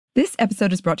This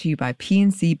episode is brought to you by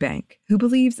PNC Bank, who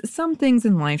believes some things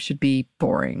in life should be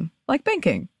boring, like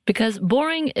banking. Because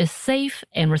boring is safe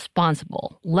and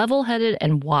responsible, level-headed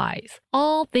and wise.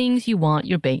 All things you want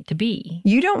your bank to be.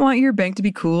 You don't want your bank to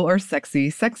be cool or sexy.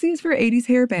 Sexy is for 80s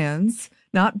hair bands,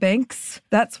 not banks.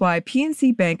 That's why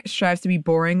PNC Bank strives to be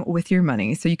boring with your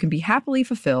money so you can be happily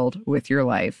fulfilled with your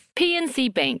life.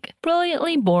 PNC Bank,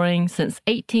 brilliantly boring since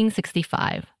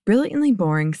 1865. Brilliantly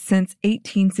Boring Since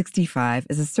 1865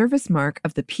 is a service mark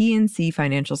of the PNC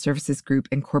Financial Services Group,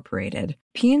 Incorporated.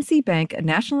 PNC Bank, a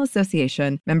National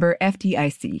Association, member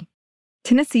FDIC.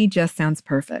 Tennessee just sounds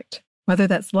perfect, whether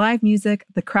that's live music,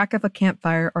 the crack of a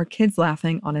campfire, or kids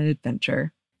laughing on an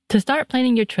adventure. To start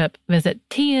planning your trip, visit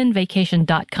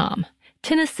tnvacation.com.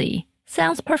 Tennessee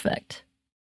sounds perfect.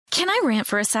 Can I rant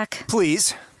for a sec?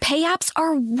 Please. Pay apps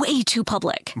are way too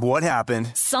public. What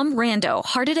happened? Some rando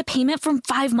hearted a payment from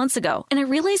 5 months ago, and I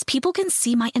realized people can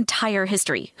see my entire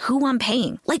history, who I'm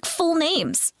paying, like full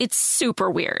names. It's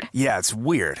super weird. Yeah, it's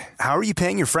weird. How are you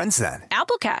paying your friends then?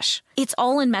 Apple Cash. It's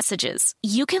all in messages.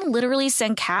 You can literally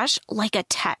send cash like a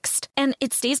text, and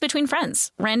it stays between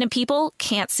friends. Random people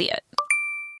can't see it.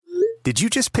 Did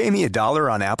you just pay me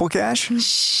 $1 on Apple Cash?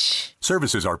 Shh.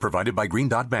 Services are provided by Green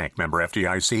Dot Bank, member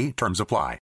FDIC. Terms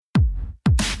apply.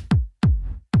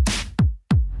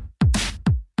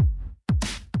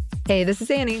 Hey, this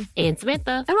is Annie. And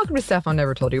Samantha. And welcome to Stuff I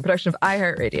Never Told You, a production of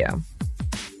iHeartRadio.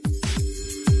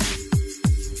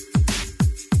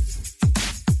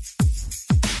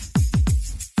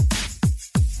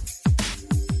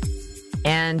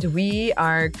 And we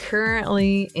are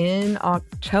currently in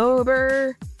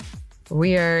October.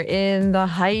 We are in the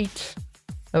height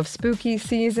of spooky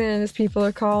season, as people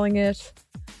are calling it.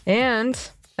 And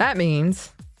that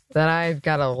means that I've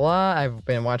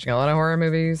been watching a lot of horror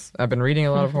movies. I've been reading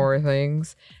a lot of horror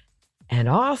things. And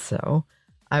also,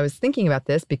 I was thinking about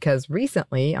this because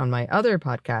recently on my other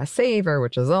podcast, Savor,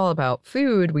 which is all about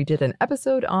food, we did an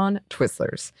episode on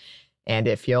Twizzlers. And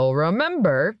if you'll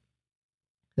remember,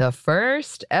 the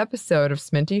first episode of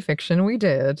SMNTY Fiction we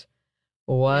did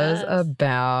was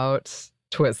about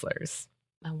Twizzlers.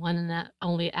 My one and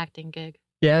only acting gig.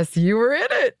 Yes, you were in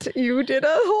it. You did a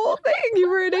whole thing. You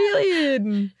were an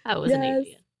alien. I was an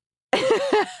alien.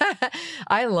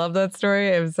 I love that story.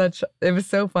 It was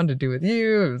so fun to do with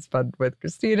you. It was fun with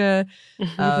Christina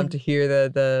to hear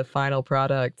the final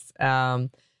products.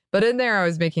 But in there, I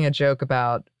was making a joke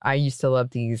about I used to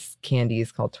love these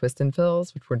candies called Twist and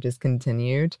Fills, which were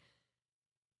discontinued.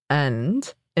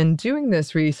 And in doing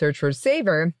this research for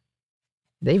Savor,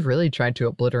 they've really tried to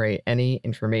obliterate any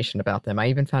information about them. I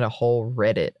even found a whole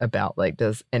Reddit about,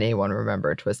 does anyone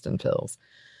remember Twist and Fills?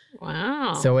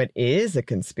 Wow. So it is a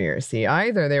conspiracy.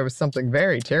 Either there was something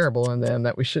very terrible in them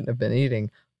that we shouldn't have been eating,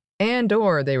 and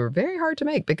or they were very hard to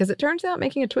make, because it turns out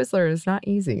making a Twizzler is not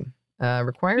easy.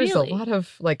 Requires Really? a lot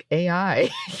of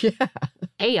AI. Yeah.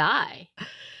 AI?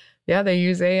 Yeah, they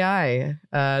use AI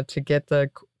to get the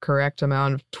correct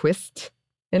amount of twist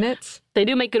in it. They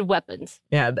do make good weapons.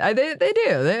 Yeah, they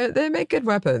do. They make good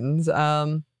weapons.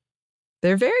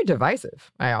 They're very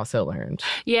divisive, I also learned.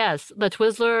 Yes, the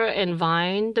Twizzler and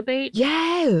Vine debate.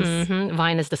 Yes.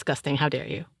 Vine is disgusting. How dare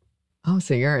you? Oh,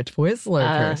 so you're a Twizzler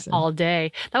person. All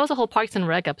day. That was a whole Parks and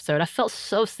Rec episode. I felt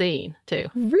so seen, too.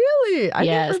 Really? I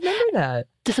Yes. didn't remember that.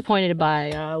 Disappointed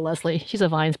by Leslie. She's a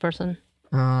Vines person.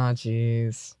 Oh,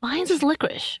 jeez. Vines is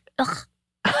licorice. Ugh.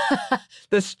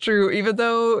 That's true. Even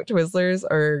though Twizzlers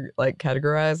are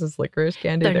categorized as licorice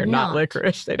candy, they're not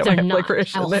licorice. They don't have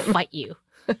licorice I in will them. fight you.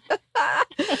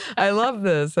 I love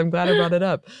this. I'm glad I brought it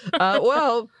up.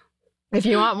 Well, if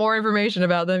you want more information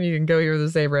about them, you can go hear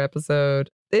the Savor episode.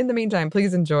 In the meantime,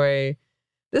 please enjoy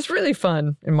this really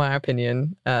fun, in my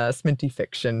opinion, SMNTY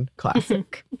Fiction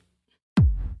classic.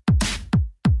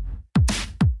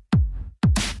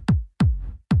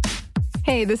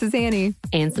 Hey, this is Annie.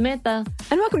 And Samantha.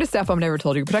 And welcome to Stuff I've Never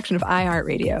Told You, a production of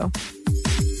iHeartRadio.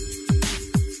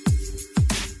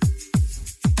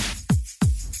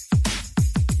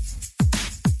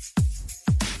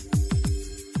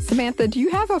 Samantha, do you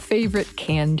have a favorite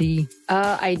candy?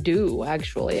 I do,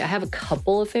 actually. I have a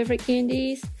couple of favorite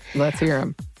candies. Let's hear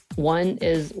them. One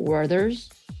is Werther's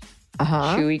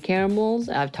Chewy caramels.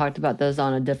 I've talked about those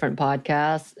on a different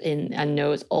podcast. And I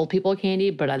know it's old people candy,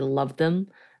 but I love them.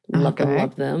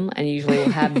 Love them. And usually will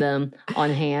have them on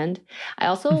hand. I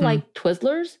also like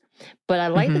Twizzlers, but I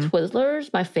like the Twizzlers.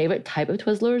 My favorite type of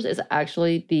Twizzlers is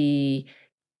actually the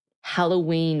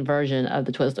Halloween version of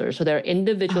the Twizzlers. So they're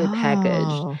individually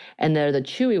packaged and they're the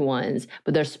chewy ones,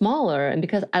 but they're smaller. And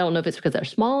because I don't know if it's because they're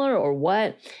smaller or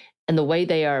what, and the way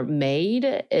they are made,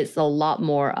 it's a lot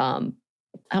more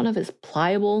I don't know if it's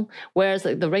pliable. Whereas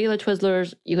like the regular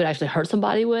Twizzlers, you could actually hurt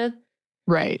somebody with.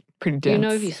 Right. Pretty dense. You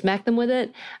know, if you smack them with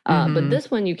it. But this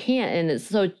one you can't, and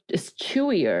it's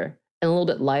chewier and a little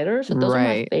bit lighter. So those are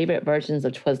my favorite versions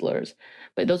of Twizzlers.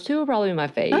 But those two are probably my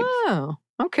faves. Oh,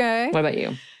 okay. What about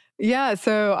you? Yeah,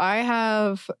 so I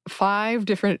have 5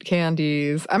 different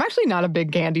candies. I'm actually not a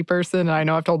big candy person. I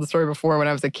know I've told the story before. When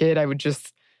I was a kid, I would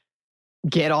just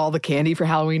get all the candy for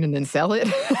Halloween and then sell it.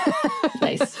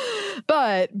 Nice.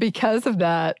 But because of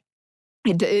that,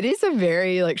 it is a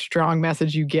very like strong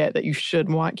message you get that you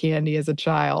should want candy as a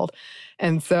child.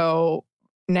 And so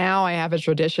now I have a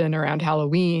tradition around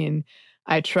Halloween.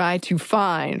 I try to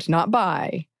find, not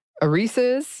buy, a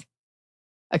Reese's,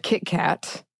 a Kit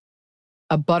Kat,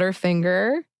 a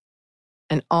Butterfinger,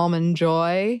 an Almond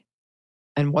Joy,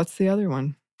 and what's the other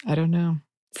one? I don't know.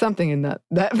 Something in that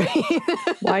vein.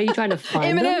 Why are you trying to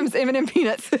find M&Ms, them? M&M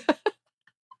peanuts.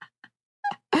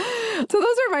 So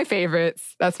those are my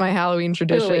favorites. That's my Halloween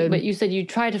tradition. Wait, but you said you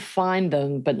try to find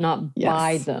them, but not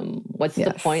buy them. What's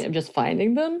the point of just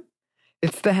finding them?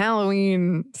 It's the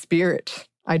Halloween spirit.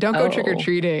 I don't go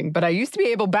trick-or-treating, but I used to be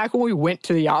able, back when we went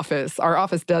to the office, our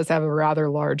office does have a rather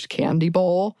large candy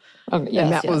bowl. And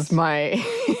that was my,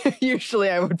 usually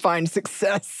I would find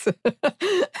success.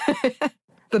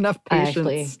 Enough patience. I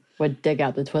actually would dig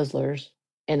out the Twizzlers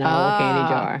in a little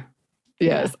candy jar.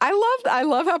 Yes. Yeah. I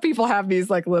love how people have these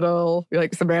like little,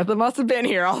 like Samantha must have been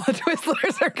here. All the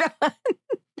Twizzlers are gone.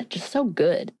 They're just so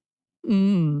good.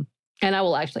 And I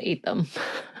will actually eat them.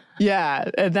 Yeah.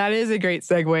 And that is a great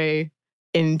segue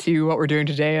into what we're doing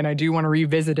today. And I do want to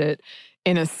revisit it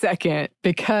in a second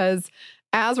because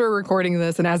as we're recording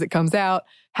this and as it comes out,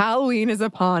 Halloween is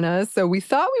upon us. So we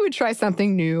thought we would try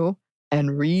something new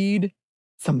and read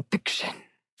some fiction.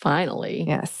 Finally.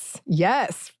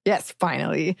 Yes,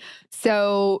 finally.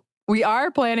 So we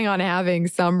are planning on having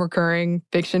some recurring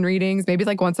fiction readings, maybe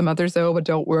like once a month or so, but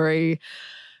don't worry.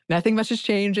 Nothing much is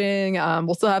changing.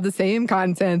 We'll still have the same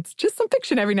content, just some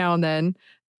fiction every now and then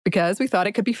because we thought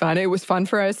it could be fun. It was fun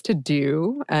for us to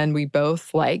do. And we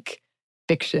both like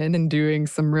fiction and doing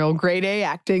some real grade A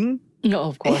acting. No,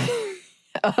 of course.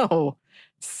 Oh,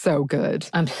 so good.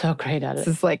 I'm so great at it.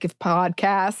 This is like if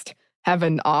podcast have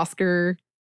an Oscar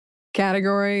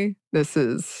category, we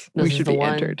should be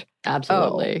entered.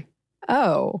 Absolutely.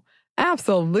 Oh,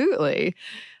 absolutely.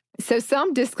 So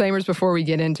some disclaimers before we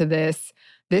get into this.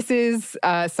 This is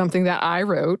something that I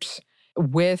wrote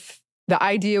with, the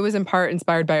idea was in part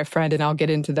inspired by a friend, and I'll get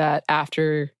into that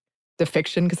after the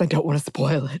fiction because I don't want to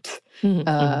spoil it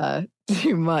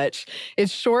too much.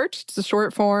 It's short. It's a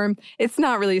short form. It's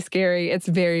not really scary. It's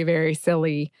very, very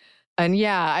silly. And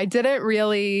yeah, I didn't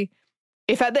really,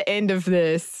 if at the end of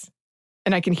this,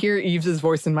 and I can hear Eves'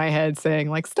 voice in my head saying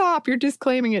like, stop, you're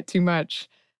disclaiming it too much.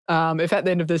 If at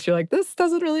the end of this, you're like, this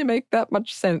doesn't really make that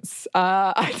much sense.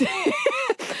 I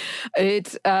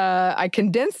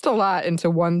condensed a lot into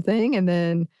one thing, and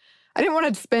then I didn't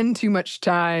want to spend too much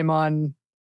time on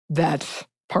that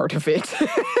part of it.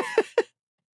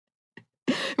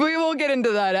 We will get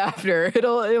into that after.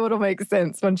 It'll make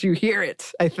sense once you hear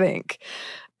it, I think.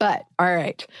 But all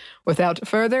right, without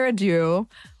further ado,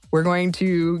 we're going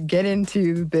to get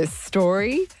into this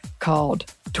story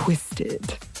called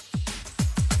Twisted.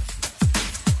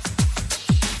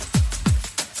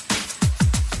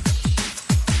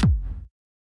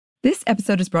 This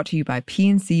episode is brought to you by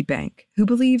PNC Bank, who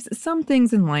believes some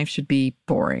things in life should be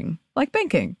boring, like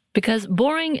banking. Because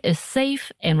boring is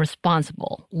safe and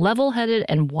responsible, level-headed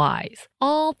and wise.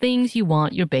 All things you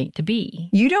want your bank to be.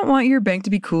 You don't want your bank to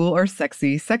be cool or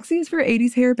sexy. Sexy is for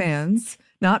 80s hair bands,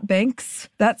 not banks.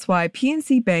 That's why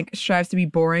PNC Bank strives to be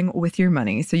boring with your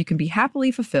money so you can be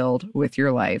happily fulfilled with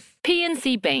your life.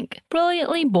 PNC Bank,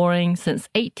 brilliantly boring since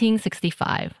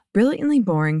 1865. Brilliantly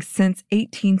Boring Since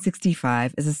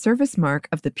 1865 is a service mark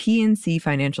of the PNC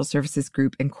Financial Services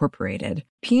Group, Incorporated.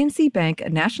 PNC Bank, a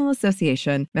National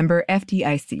Association, member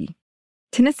FDIC.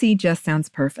 Tennessee just sounds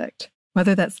perfect.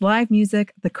 Whether that's live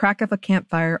music, the crack of a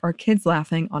campfire, or kids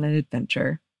laughing on an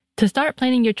adventure. To start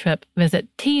planning your trip, visit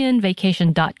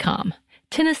tnvacation.com.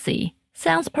 Tennessee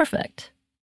sounds perfect.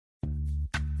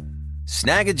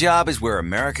 Snag a Job is where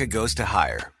America goes to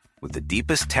hire, with the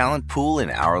deepest talent pool in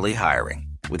hourly hiring.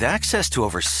 With access to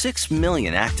over 6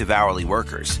 million active hourly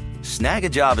workers, Snag a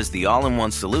Job is the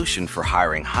all-in-one solution for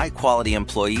hiring high-quality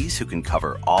employees who can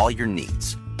cover all your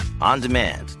needs. On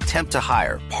demand, temp to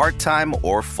hire, part-time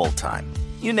or full-time.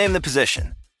 You name the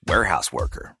position. Warehouse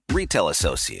worker, retail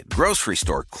associate, grocery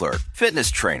store clerk, fitness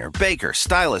trainer, baker,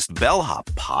 stylist, bellhop,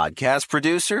 podcast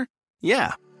producer.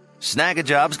 Yeah, Snag a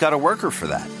Job's got a worker for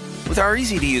that. With our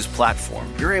easy-to-use platform,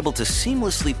 you're able to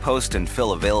seamlessly post and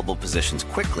fill available positions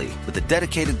quickly with a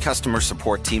dedicated customer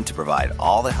support team to provide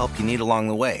all the help you need along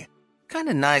the way. Kind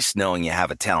of nice knowing you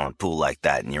have a talent pool like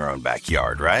that in your own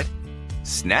backyard, right?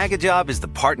 Snagajob is the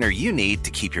partner you need to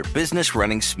keep your business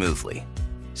running smoothly.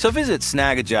 So visit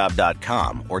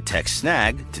snagajob.com or text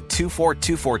snag to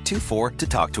 242424 to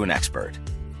talk to an expert.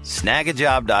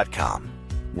 Snagajob.com,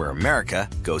 where America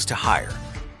goes to hire.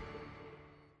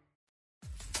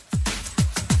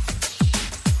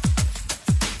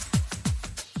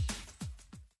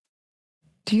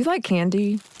 Do you like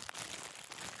candy?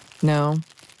 No,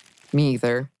 me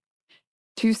either.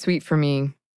 Too sweet for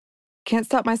me. Can't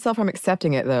stop myself from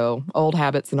accepting it, though, old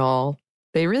habits and all.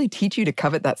 They really teach you to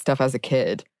covet that stuff as a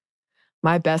kid.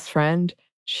 My best friend,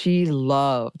 she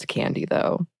loved candy,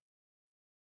 though.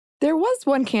 There was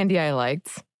one candy I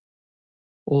liked.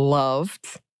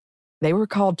 Loved. They were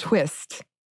called Twist.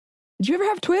 Did you ever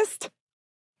have Twist?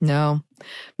 No,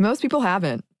 most people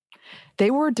haven't. They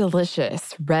were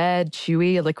delicious, red,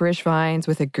 chewy licorice vines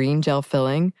with a green gel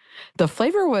filling. The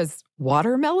flavor was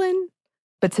watermelon,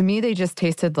 but to me, they just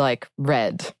tasted like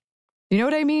red. You know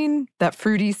what I mean? That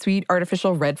fruity, sweet,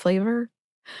 artificial red flavor?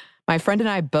 My friend and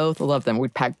I both loved them.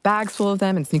 We'd pack bags full of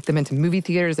them and sneak them into movie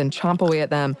theaters and chomp away at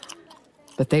them.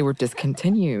 But they were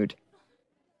discontinued.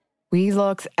 We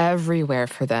looked everywhere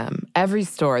for them. Every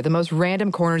store, the most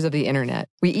random corners of the internet.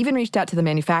 We even reached out to the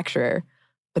manufacturer,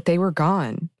 but they were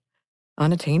gone.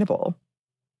 Unattainable.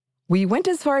 We went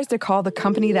as far as to call the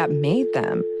company that made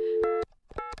them.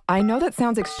 I know that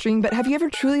sounds extreme, but have you ever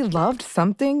truly loved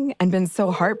something and been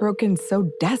so heartbroken, so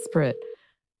desperate?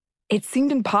 It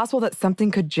seemed impossible that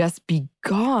something could just be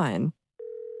gone.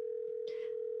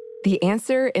 The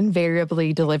answer,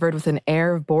 invariably delivered with an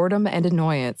air of boredom and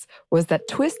annoyance, was that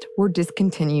Twist were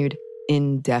discontinued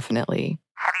indefinitely.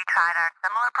 Have you tried our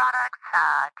similar products,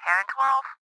 Terran Twirls?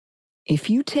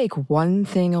 If you take one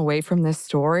thing away from this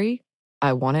story,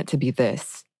 I want it to be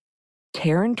this.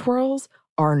 Terran Twirls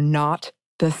are not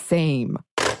the same.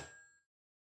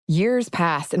 Years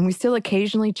passed, and we still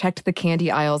occasionally checked the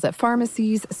candy aisles at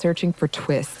pharmacies searching for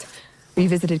Twist. We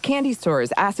visited candy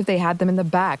stores, asked if they had them in the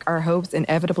back, our hopes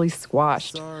inevitably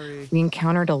squashed. We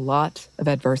encountered a lot of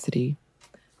adversity.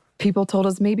 People told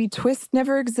us maybe Twist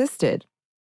never existed,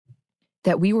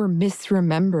 that we were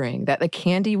misremembering, that the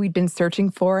candy we'd been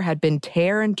searching for had been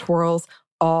Terran Twirls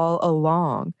all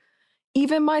along.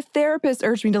 Even my therapist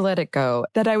urged me to let it go,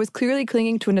 that I was clearly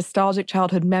clinging to a nostalgic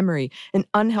childhood memory, an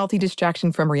unhealthy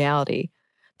distraction from reality,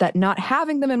 that not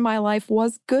having them in my life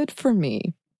was good for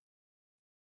me.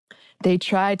 They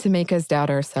tried to make us doubt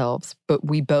ourselves, but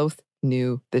we both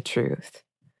knew the truth.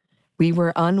 We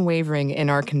were unwavering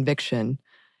in our conviction.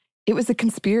 It was a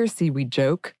conspiracy, we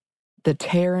joke, the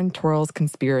Terran Twirls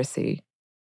conspiracy.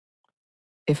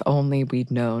 If only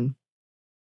we'd known.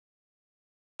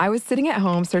 I was sitting at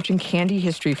home searching candy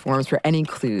history forums for any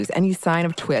clues, any sign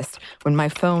of Twist, when my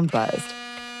phone buzzed.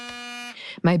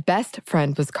 My best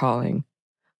friend was calling.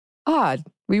 Odd,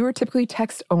 we were typically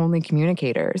text-only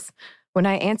communicators. When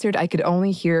I answered, I could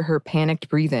only hear her panicked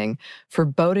breathing.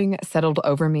 Foreboding settled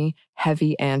over me,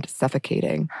 heavy and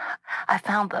suffocating. I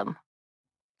found them,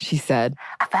 she said.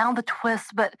 I found the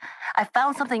Twist, but I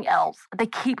found something else. They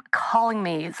keep calling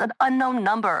me. It's an unknown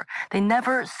number. They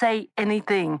never say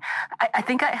anything. I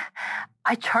think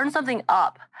I turned something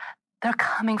up. They're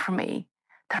coming for me.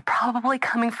 They're probably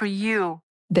coming for you.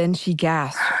 Then she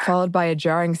gasped, followed by a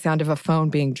jarring sound of a phone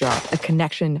being dropped, a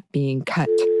connection being cut.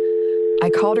 I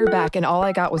called her back, and all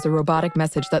I got was a robotic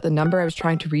message that the number I was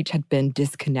trying to reach had been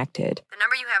disconnected. The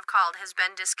number you have called has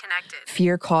been disconnected.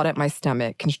 Fear clawed at my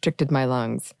stomach, constricted my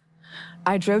lungs.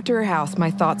 I drove to her house,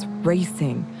 my thoughts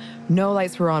racing. No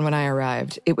lights were on when I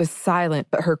arrived. It was silent,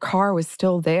 but her car was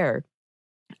still there.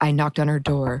 I knocked on her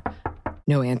door.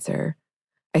 No answer.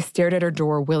 I stared at her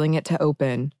door, willing it to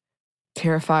open,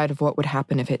 terrified of what would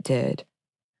happen if it did.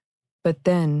 But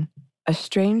then, a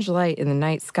strange light in the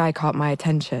night sky caught my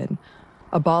attention.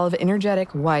 A ball of energetic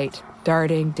white,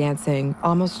 darting, dancing,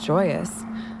 almost joyous.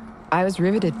 I was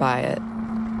riveted by it.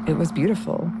 It was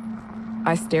beautiful.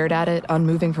 I stared at it,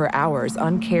 unmoving for hours,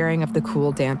 uncaring of the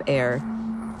cool, damp air.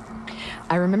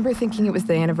 I remember thinking it was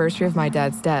the anniversary of my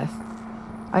dad's death.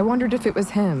 I wondered if it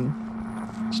was him.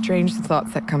 Strange the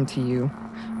thoughts that come to you.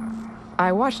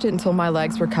 I watched it until my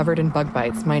legs were covered in bug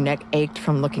bites. My neck ached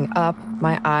from looking up.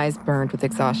 My eyes burned with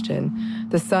exhaustion.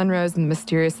 The sun rose and the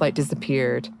mysterious light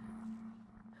disappeared.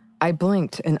 I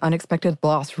blinked, an unexpected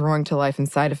loss roaring to life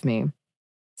inside of me.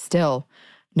 Still,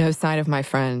 no sign of my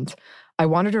friend. I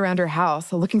wandered around her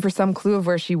house, looking for some clue of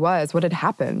where she was, what had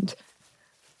happened.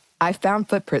 I found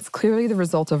footprints clearly the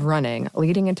result of running,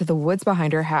 leading into the woods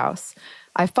behind her house.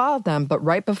 I followed them, but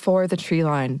right before the tree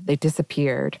line, they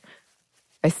disappeared.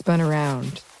 I spun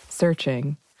around,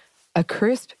 searching. A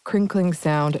crisp, crinkling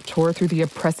sound tore through the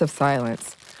oppressive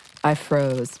silence. I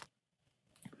froze.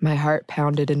 My heart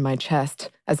pounded in my chest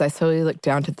as I slowly looked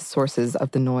down to the sources of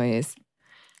the noise.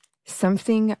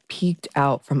 Something peeked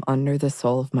out from under the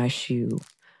sole of my shoe.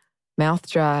 Mouth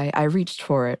dry, I reached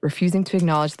for it, refusing to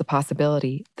acknowledge the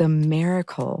possibility, the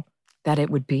miracle that it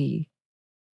would be.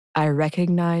 I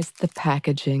recognized the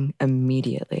packaging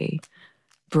immediately.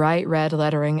 Bright red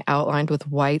lettering outlined with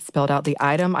white spelled out the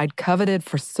item I'd coveted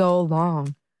for so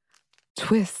long.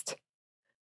 Twist.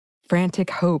 Frantic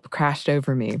hope crashed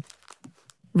over me.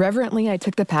 Reverently, I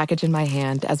took the package in my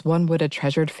hand as one would a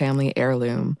treasured family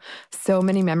heirloom. So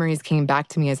many memories came back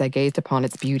to me as I gazed upon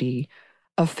its beauty.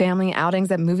 Of family outings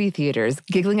at movie theaters,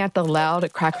 giggling at the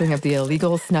loud crackling of the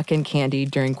illegal snuck-in candy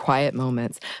during quiet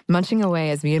moments, munching away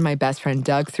as me and my best friend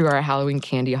dug through our Halloween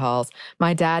candy hauls,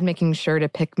 my dad making sure to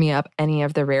pick me up any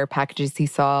of the rare packages he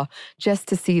saw, just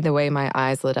to see the way my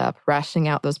eyes lit up, rationing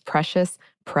out those precious,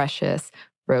 precious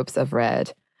ropes of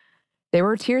red. There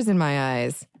were tears in my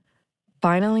eyes.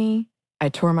 Finally, I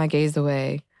tore my gaze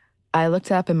away. I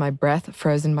looked up and my breath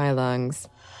froze in my lungs.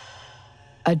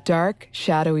 A dark,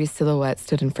 shadowy silhouette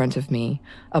stood in front of me,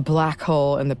 a black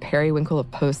hole in the periwinkle of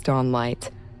post-dawn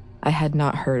light. I had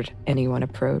not heard anyone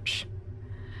approach.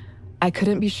 I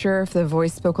couldn't be sure if the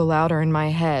voice spoke aloud or in my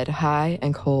head, high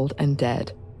and cold and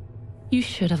dead. You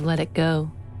should have let it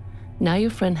go. Now your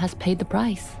friend has paid the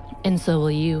price, and so will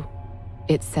you.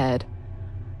 It said.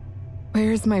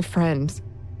 Where's my friend?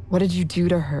 What did you do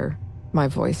to her? My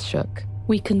voice shook.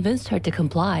 We convinced her to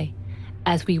comply,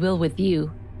 as we will with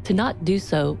you. To not do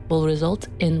so will result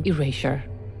in erasure.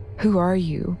 Who are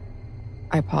you?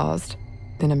 I paused,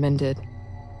 then amended.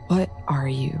 What are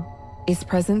you? Its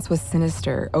presence was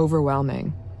sinister,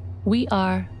 overwhelming. We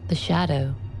are the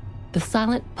Shadow, the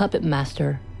silent puppet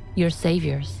master, your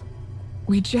saviors.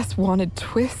 We just wanted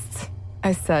twists,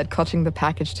 I said, clutching the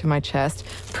package to my chest,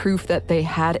 proof that they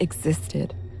had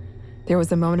existed. There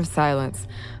was a moment of silence.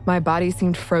 My body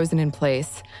seemed frozen in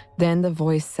place. Then the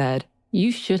voice said,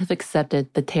 You should have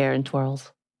accepted the tear and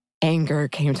twirls. Anger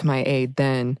came to my aid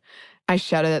then. I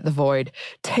shouted at the void,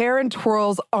 Tear and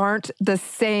twirls aren't the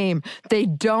same. They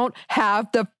don't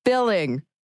have the filling.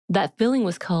 That filling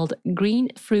was called Green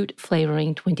Fruit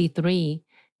Flavoring 23,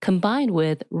 combined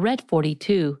with Red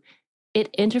 42. It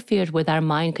interfered with our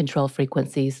mind control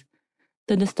frequencies.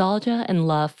 The nostalgia and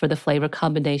love for the flavor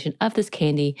combination of this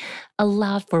candy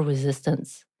allowed for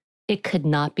resistance. It could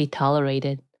not be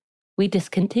tolerated. We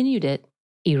discontinued it,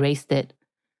 erased it,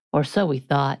 or so we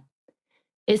thought.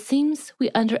 It seems we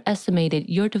underestimated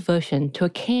your devotion to a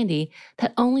candy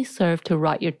that only served to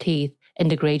rot your teeth and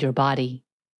degrade your body.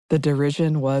 The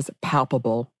derision was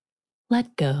palpable.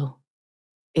 Let go.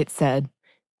 It said,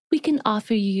 We can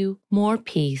offer you more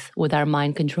peace with our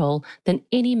mind control than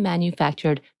any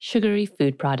manufactured sugary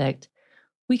food product.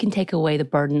 We can take away the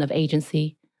burden of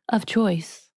agency, of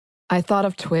choice. I thought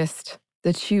of Twist,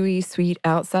 the chewy, sweet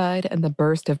outside and the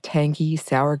burst of tangy,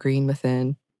 sour green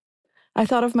within. I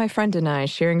thought of my friend and I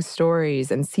sharing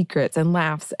stories and secrets and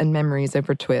laughs and memories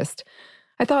over Twist.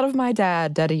 I thought of my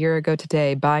dad, dead a year ago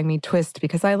today, buying me Twist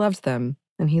because I loved them,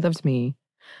 and he loved me.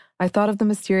 I thought of the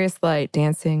mysterious light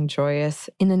dancing, joyous,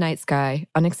 in the night sky,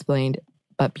 unexplained,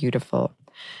 but beautiful.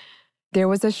 There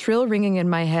was a shrill ringing in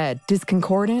my head,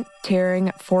 discordant,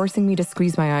 tearing, forcing me to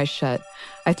squeeze my eyes shut.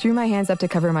 I threw my hands up to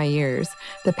cover my ears.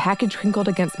 The package crinkled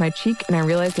against my cheek, and I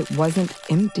realized it wasn't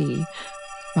empty.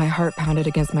 My heart pounded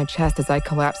against my chest as I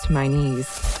collapsed to my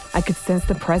knees. I could sense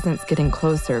the presence getting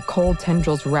closer, cold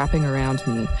tendrils wrapping around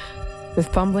me.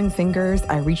 With fumbling fingers,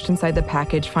 I reached inside the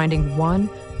package, finding one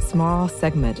small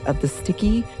segment of the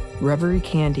sticky, rubbery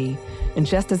candy, and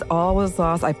just as all was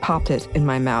lost, I popped it in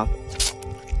my mouth.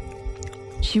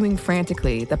 Chewing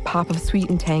frantically, the pop of sweet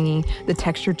and tangy, the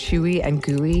texture chewy and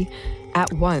gooey.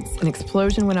 At once, an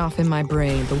explosion went off in my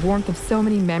brain, the warmth of so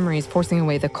many memories forcing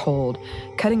away the cold,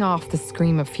 cutting off the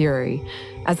scream of fury.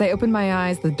 As I opened my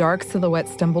eyes, the dark silhouette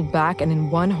stumbled back, and in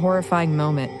one horrifying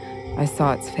moment, I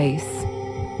saw its face.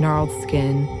 Gnarled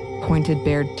skin, pointed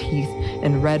bared teeth,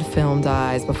 and red-filmed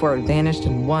eyes before it vanished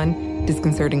in one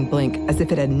disconcerting blink, as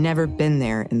if it had never been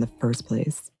there in the first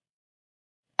place.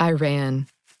 I ran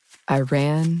and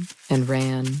ran and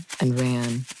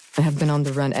ran. I have been on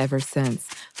the run ever since,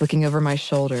 looking over my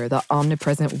shoulder, the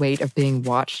omnipresent weight of being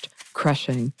watched,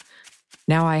 crushing.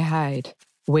 Now I hide,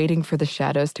 waiting for the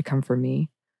shadows to come for me.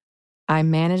 I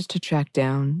managed to track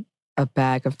down a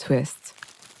bag of twists.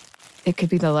 It could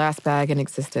be the last bag in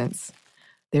existence.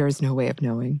 There is no way of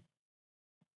knowing.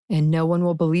 And no one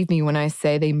will believe me when I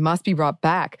say they must be brought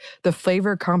back. The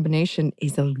flavor combination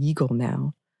is illegal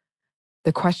now.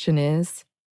 The question is,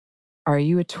 are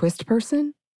you a twist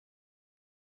person?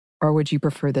 Or would you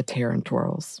prefer the Terran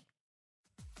twirls?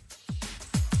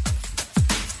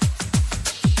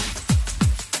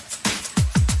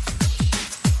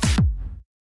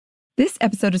 This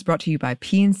episode is brought to you by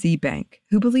PNC Bank,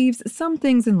 who believes some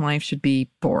things in life should be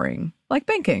boring, like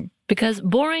banking. Because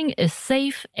boring is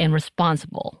safe and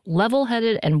responsible,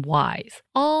 level-headed and wise.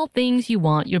 All things you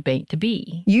want your bank to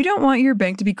be. You don't want your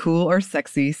bank to be cool or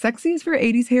sexy. Sexy is for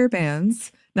 80s hair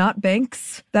bands, not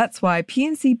banks. That's why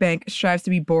PNC Bank strives to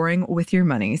be boring with your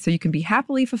money so you can be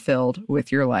happily fulfilled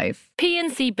with your life.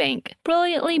 PNC Bank,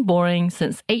 brilliantly boring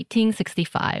since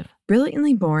 1865.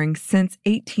 Brilliantly Boring Since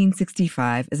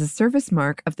 1865 is a service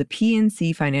mark of the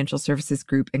PNC Financial Services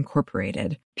Group,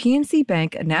 Incorporated. PNC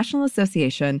Bank, a National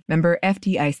Association, member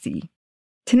FDIC.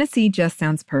 Tennessee just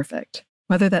sounds perfect,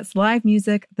 whether that's live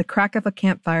music, the crack of a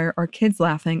campfire, or kids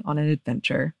laughing on an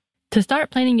adventure. To start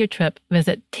planning your trip,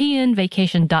 visit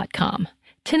tnvacation.com.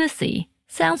 Tennessee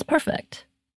sounds perfect.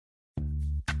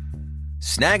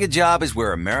 Snag a Job is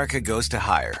where America goes to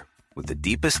hire, with the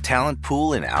deepest talent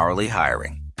pool in hourly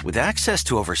hiring. With access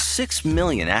to over 6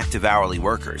 million active hourly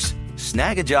workers,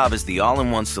 Snag a Job is the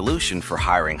all-in-one solution for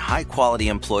hiring high-quality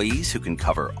employees who can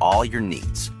cover all your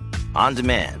needs. On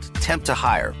demand, temp to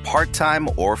hire, part-time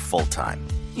or full-time.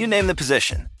 You name the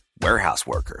position. Warehouse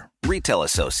worker, retail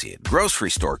associate,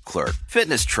 grocery store clerk,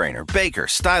 fitness trainer, baker,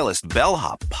 stylist,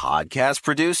 bellhop, podcast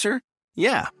producer.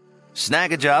 Yeah,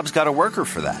 Snag a Job's got a worker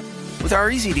for that. With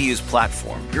our easy-to-use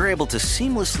platform, you're able to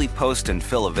seamlessly post and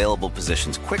fill available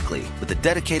positions quickly with a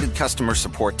dedicated customer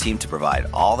support team to provide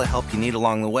all the help you need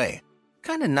along the way.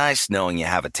 Kind of nice knowing you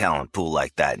have a talent pool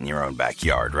like that in your own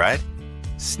backyard, right?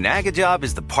 Snag a Job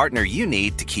is the partner you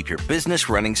need to keep your business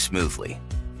running smoothly.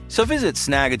 So visit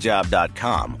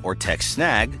snagajob.com or text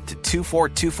SNAG to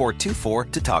 242424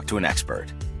 to talk to an expert.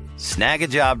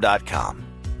 Snagajob.com,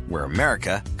 where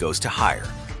America goes to hire.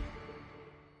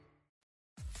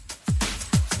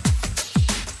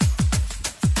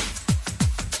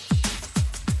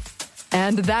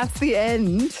 And that's the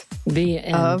end. The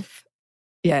end. Of...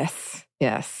 Yes.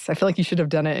 I feel like you should have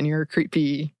done it in your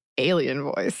creepy alien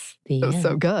voice. It was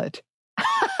so good.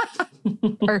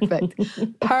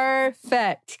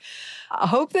 Perfect. I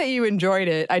hope that you enjoyed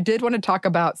it. I did want to talk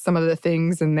about some of the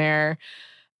things in there.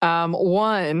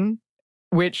 One,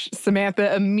 which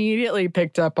Samantha immediately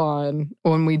picked up on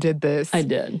when we did this. I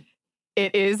did.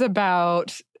 It is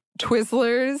about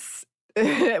Twizzlers,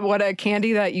 what a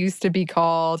candy that used to be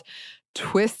called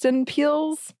Twist and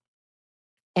Peels.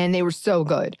 And they were so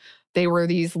good. They were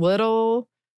these little,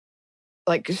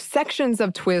 like, sections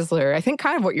of Twizzler. I think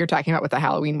kind of what you're talking about with the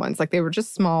Halloween ones. Like, they were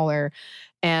just smaller.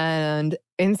 And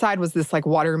inside was this, like,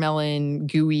 watermelon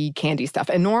gooey candy stuff.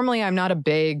 And normally I'm not a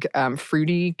big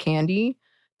fruity candy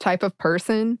type of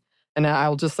person. And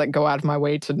I'll just, like, go out of my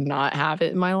way to not have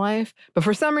it in my life. But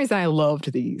for some reason, I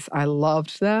loved these. I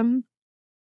loved them.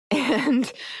 And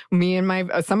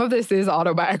some of this is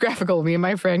autobiographical. Me and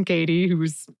my friend Katie,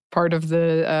 who's part of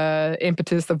the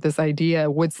impetus of this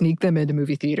idea, would sneak them into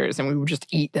movie theaters and we would just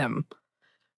eat them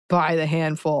by the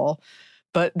handful.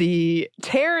 But the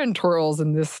Terran twirls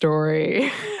in this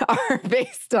story are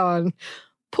based on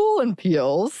pull and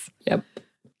peels. Yep.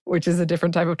 Which is a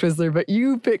different type of Twizzler, but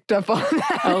you picked up on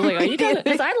that. I was like, are you talking?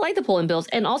 Because I like the pull and peels.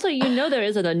 And also, there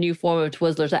is a new form of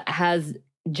Twizzlers that has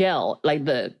gel, like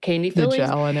the candy fillings. The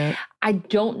gel in it. I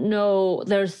don't know.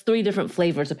 There's 3 different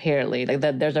flavors apparently. Like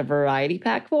there's a variety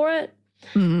pack for it.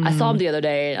 Mm. I saw them the other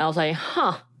day and I was like,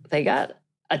 they got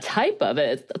a type of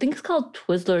it. I think it's called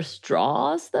Twizzler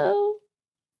straws though,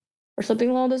 or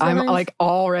something along those lines. I'm like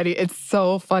already. It's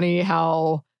so funny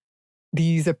how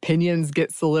these opinions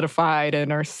get solidified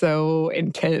and are so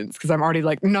intense because I'm already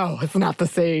like, no, it's not the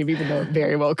same, even though it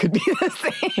very well could be the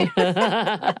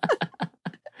same.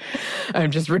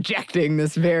 I'm just rejecting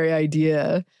this very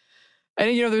idea.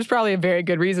 And, there's probably a very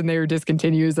good reason they were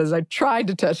discontinued, as I tried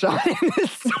to touch on in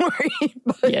this story.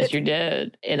 But yes, you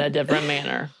did, in a different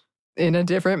manner.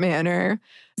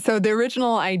 So the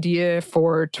original idea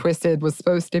for Twisted was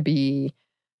supposed to be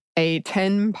a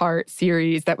 10-part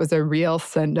series that was a real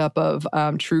send-up of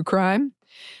true crime.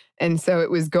 And so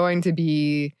it was going to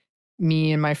be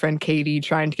me and my friend Katie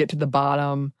trying to get to the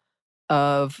bottom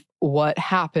of what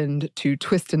happened to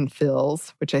Twist and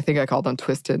Fills, which I think I called them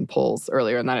Twist and Pulls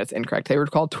earlier, and that is incorrect. They were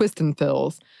called Twist and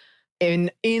Fills.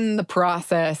 And in the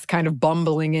process, kind of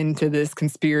bumbling into this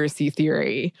conspiracy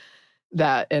theory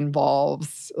that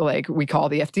involves, like, we call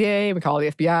the FDA, we call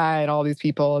the FBI, and all these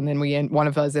people, and then one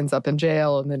of us ends up in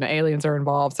jail, and then aliens are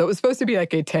involved. So it was supposed to be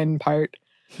like a 10-part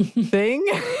thing.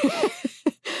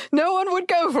 No one would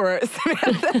go for it,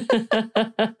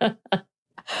 Samantha.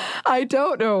 I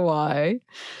don't know why.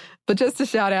 But just to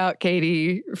shout out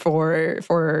Katie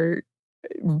for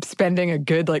spending a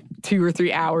good 2 or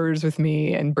 3 hours with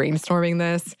me and brainstorming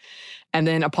this. And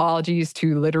then apologies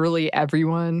to literally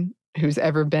everyone who's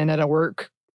ever been at a work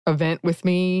event with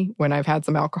me when I've had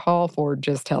some alcohol for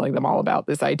just telling them all about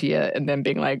this idea and then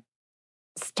being like,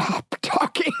 stop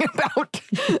talking about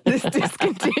this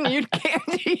discontinued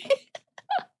candy.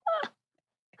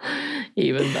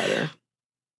 Even better.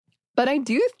 But I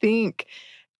do think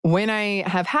when I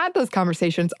have had those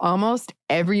conversations, almost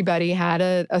everybody had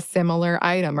a similar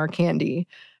item or candy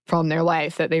from their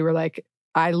life that they were like,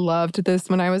 I loved this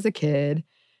when I was a kid,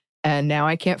 and now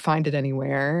I can't find it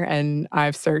anywhere. And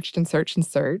I've searched and searched and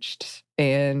searched,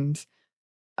 and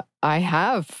I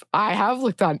have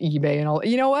looked on eBay and all.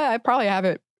 You know what? I probably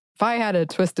haven't. If I had a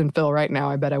twist and fill right now,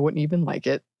 I bet I wouldn't even like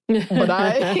it. But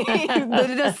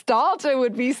the nostalgia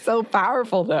would be so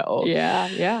powerful, though.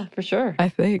 Yeah, for sure. I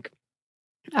think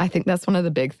that's one of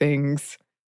the big things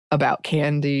about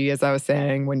candy, as I was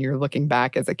saying, when you're looking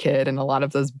back as a kid, and a lot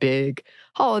of those big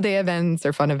holiday events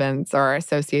or fun events are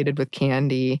associated with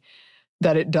candy,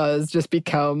 that it does just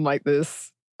become like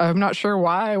this. I'm not sure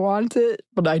why I want it,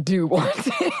 but I do want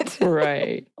it.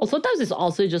 Right. Well, sometimes it's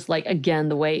also just again,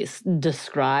 the way it's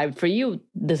described. For you,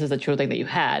 this is a true thing that you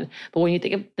had. But when you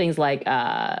think of things like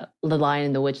The Lion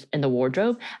and the Witch and the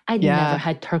Wardrobe, I'd never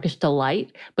had Turkish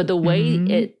Delight. But the way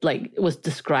it was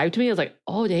described to me, I was like,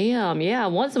 oh, damn, yeah, I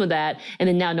want some of that. And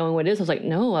then now knowing what it is, I was like,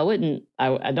 no, I wouldn't.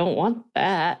 I don't want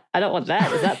that. I don't want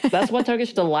that. That's what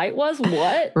Turkish Delight was?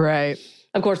 What? Right.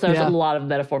 Of course, there's a lot of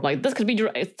metaphor. Like, this could be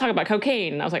talking about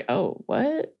cocaine. And I was like, oh,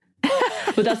 what?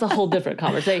 But that's a whole different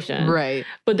conversation. Right.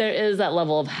 But there is that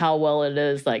level of how well it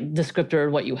is,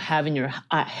 descriptor, what you have in your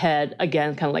head.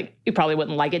 Again, kind of you probably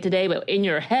wouldn't like it today, but in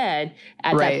your head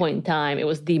at that point in time, it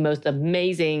was the most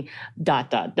amazing ...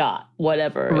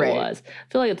 whatever it was.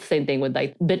 I feel like it's the same thing with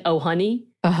Bit O Honey.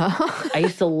 Uh-huh. I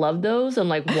used to love those. I'm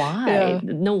like, why? Yeah.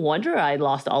 No wonder I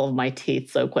lost all of my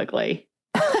teeth so quickly.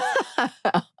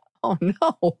 Oh,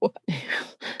 no.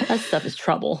 That stuff is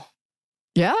trouble.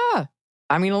 Yeah.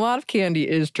 I mean, a lot of candy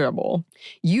is trouble.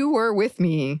 You were with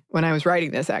me when I was writing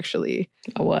this, actually.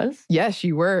 I was? Yes,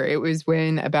 you were. It was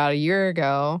when about a year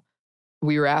ago,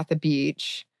 we were at the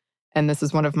beach. And this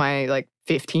is one of my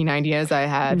 15 ideas I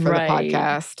had for the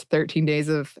podcast, 13 Days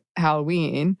of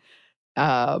Halloween.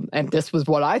 And this was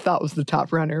what I thought was the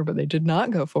top runner, but they did not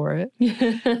go for it.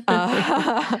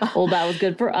 Well, that was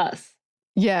good for us.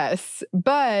 Yes,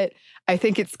 but I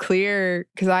think it's clear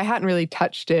because I hadn't really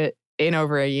touched it in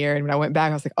over a year. And when I went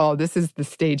back, I was like, oh, this is the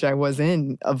stage I was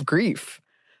in of grief.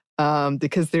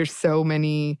 Because there's so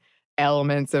many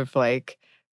elements of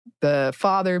the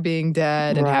father being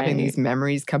dead and having these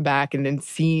memories come back and then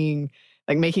seeing,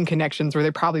 making connections where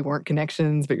there probably weren't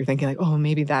connections, but you're thinking oh,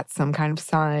 maybe that's some kind of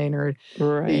sign or,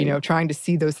 trying to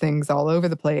see those things all over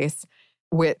the place,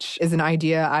 which is an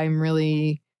idea I'm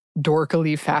really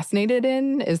dorkily fascinated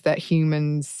in, is that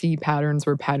humans see patterns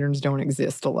where patterns don't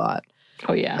exist a lot.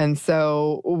 Oh, yeah. And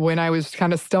so when I was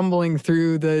kind of stumbling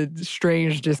through the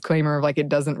strange disclaimer of it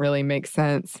doesn't really make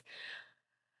sense,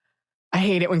 I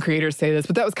hate it when creators say this,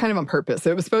 but that was kind of on purpose.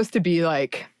 It was supposed to be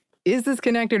is this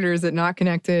connected or is it not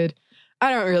connected?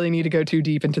 I don't really need to go too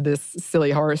deep into this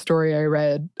silly horror story I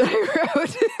wrote.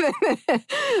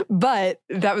 But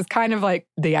that was kind of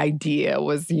the idea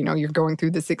was, you're going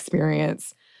through this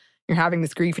experience. You're having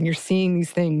this grief and you're seeing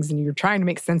these things and you're trying to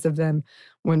make sense of them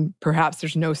when perhaps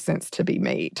there's no sense to be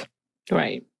made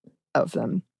of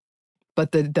them.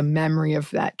 But the memory of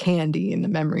that candy and the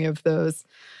memory of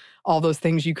all those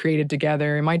things you created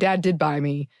together. And my dad did buy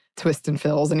me twist and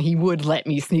fills, and he would let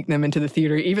me sneak them into the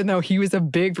theater, even though he was a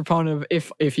big proponent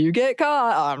of if you get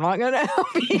caught, I'm not going to help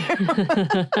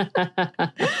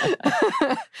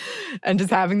you. And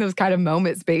just having those kind of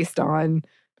moments based on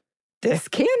this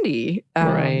candy.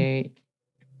 Right.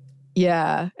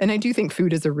 Yeah. And I do think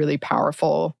food is a really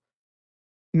powerful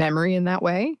memory in that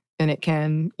way. And it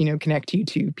can, connect you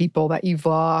to people that you've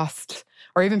lost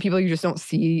or even people you just don't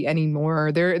see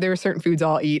anymore. There are certain foods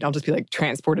I'll eat. I'll just be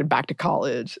transported back to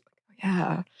college.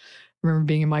 Yeah. I remember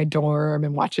being in my dorm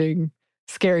and watching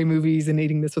scary movies and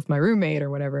eating this with my roommate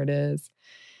or whatever it is.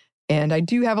 And I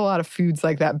do have a lot of foods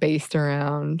like that based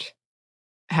around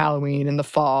Halloween and the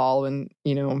fall and,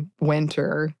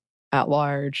 winter at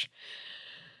large.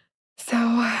 So,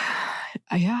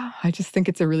 yeah, I just think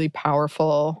it's a really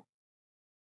powerful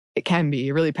it can be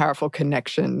a really powerful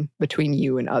connection between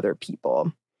you and other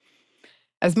people.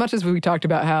 As much as we talked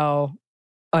about how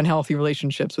unhealthy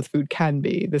relationships with food can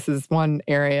be, this is one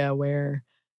area where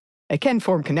it can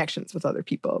form connections with other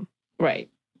people. Right.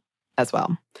 As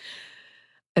well.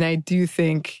 And I do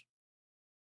think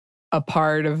a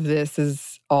part of this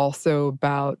is also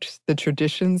about the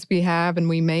traditions we have and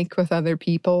we make with other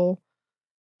people.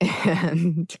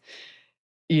 And,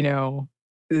 you know,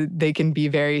 they can be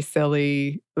very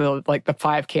silly. Like the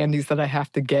 5 candies that I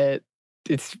have to get,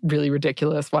 it's really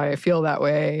ridiculous why I feel that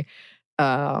way.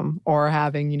 Or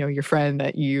having, you know, your friend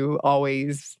that you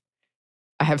always...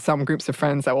 I have some groups of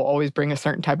friends that will always bring a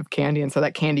certain type of candy, and so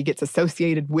that candy gets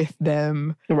associated with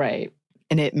them. Right.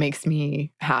 And it makes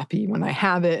me happy when I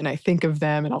have it, and I think of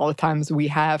them and all the times we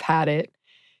have had it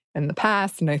in the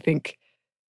past. And I think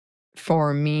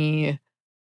for me,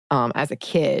 as a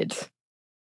kid,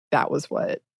 that was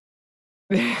what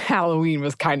Halloween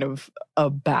was kind of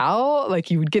about.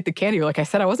 Like, you would get the candy. Like I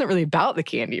said, I wasn't really about the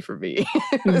candy for me.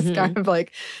 It was kind of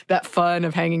like that fun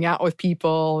of hanging out with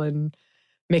people and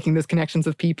making those connections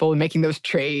with people and making those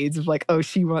trades of like, oh,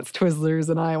 she wants Twizzlers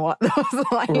and I want those.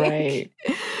 Like, right.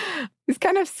 These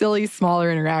kind of silly, smaller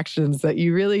interactions that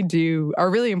you really do are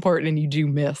really important and you do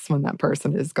miss when that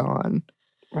person is gone.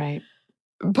 Right.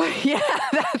 But yeah,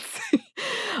 that's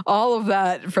all of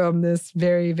that from this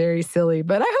very, very silly,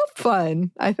 but I hope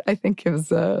fun. I think it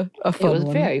was a fun one. It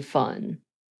was very fun.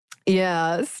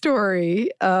 Yeah,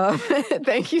 story.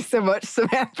 Thank you so much,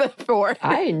 Samantha,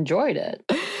 I enjoyed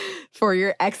it. For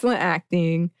your excellent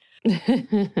acting,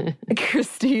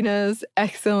 Christina's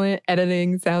excellent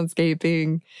editing,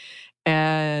 soundscaping,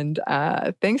 and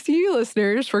thanks to you,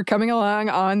 listeners, for coming along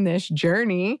on this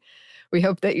journey. We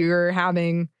hope that you're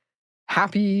having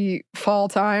happy fall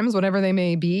times, whatever they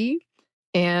may be.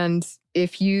 And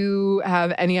if you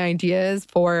have any ideas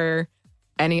for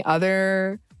any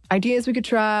other ideas we could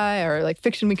try or like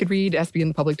fiction we could read, it has to be in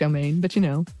the public domain, but you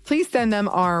know, please send them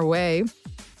our way.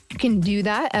 You can do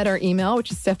that at our email,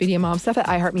 which is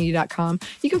stuffmediamomstuff@iheartmedia.com.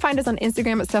 You can find us on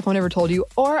Instagram at Stuff Mom Never Told You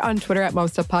or on Twitter at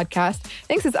MomStuffPodcast.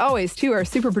 Thanks as always to our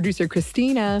super producer,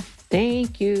 Christina.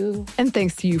 Thank you. And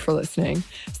thanks to you for listening.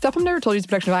 Stuff Mom Never Told You is a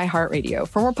production of iHeartRadio.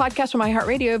 For more podcasts from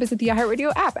iHeartRadio, visit the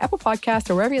iHeartRadio app, Apple Podcasts,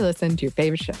 or wherever you listen to your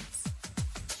favorite shows.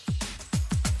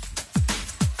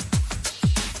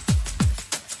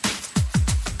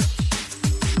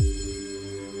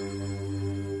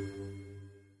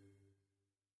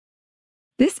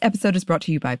 This episode is brought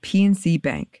to you by PNC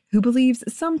Bank, who believes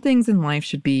some things in life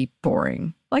should be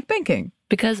boring, like banking.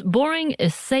 Because boring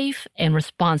is safe and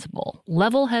responsible,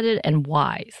 level-headed and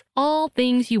wise. All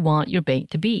things you want your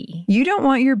bank to be. You don't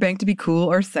want your bank to be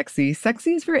cool or sexy.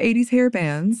 Sexy is for 80s hair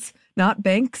bands, not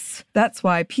banks. That's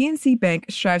why PNC Bank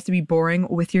strives to be boring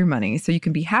with your money so you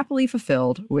can be happily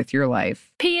fulfilled with your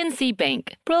life. PNC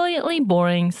Bank, brilliantly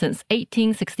boring since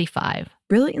 1865.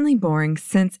 Brilliantly Boring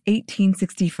Since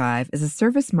 1865 is a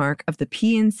service mark of the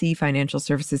PNC Financial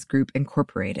Services Group,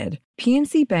 Incorporated.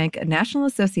 PNC Bank, a National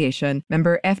Association,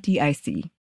 member FDIC.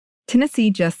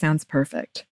 Tennessee just sounds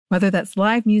perfect. Whether that's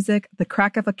live music, the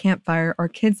crack of a campfire, or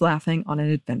kids laughing on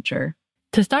an adventure.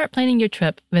 To start planning your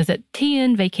trip, visit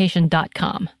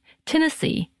tnvacation.com.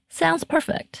 Tennessee sounds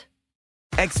perfect.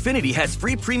 Xfinity has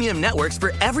free premium networks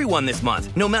for everyone this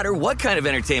month, no matter what kind of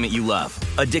entertainment you love.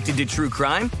 Addicted to true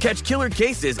crime? Catch killer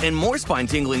cases and more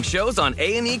spine-tingling shows on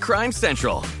A&E Crime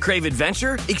Central. Crave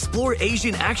adventure? Explore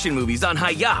Asian action movies on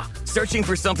Hi-Ya. Searching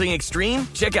for something extreme?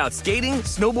 Check out skating,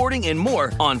 snowboarding, and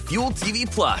more on Fuel TV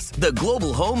Plus, the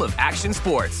global home of action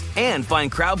sports. And find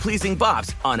crowd-pleasing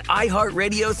bops on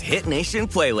iHeartRadio's Hit Nation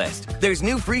playlist. There's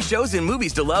new free shows and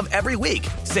movies to love every week.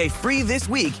 Say free this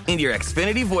week in your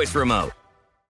Xfinity voice remote.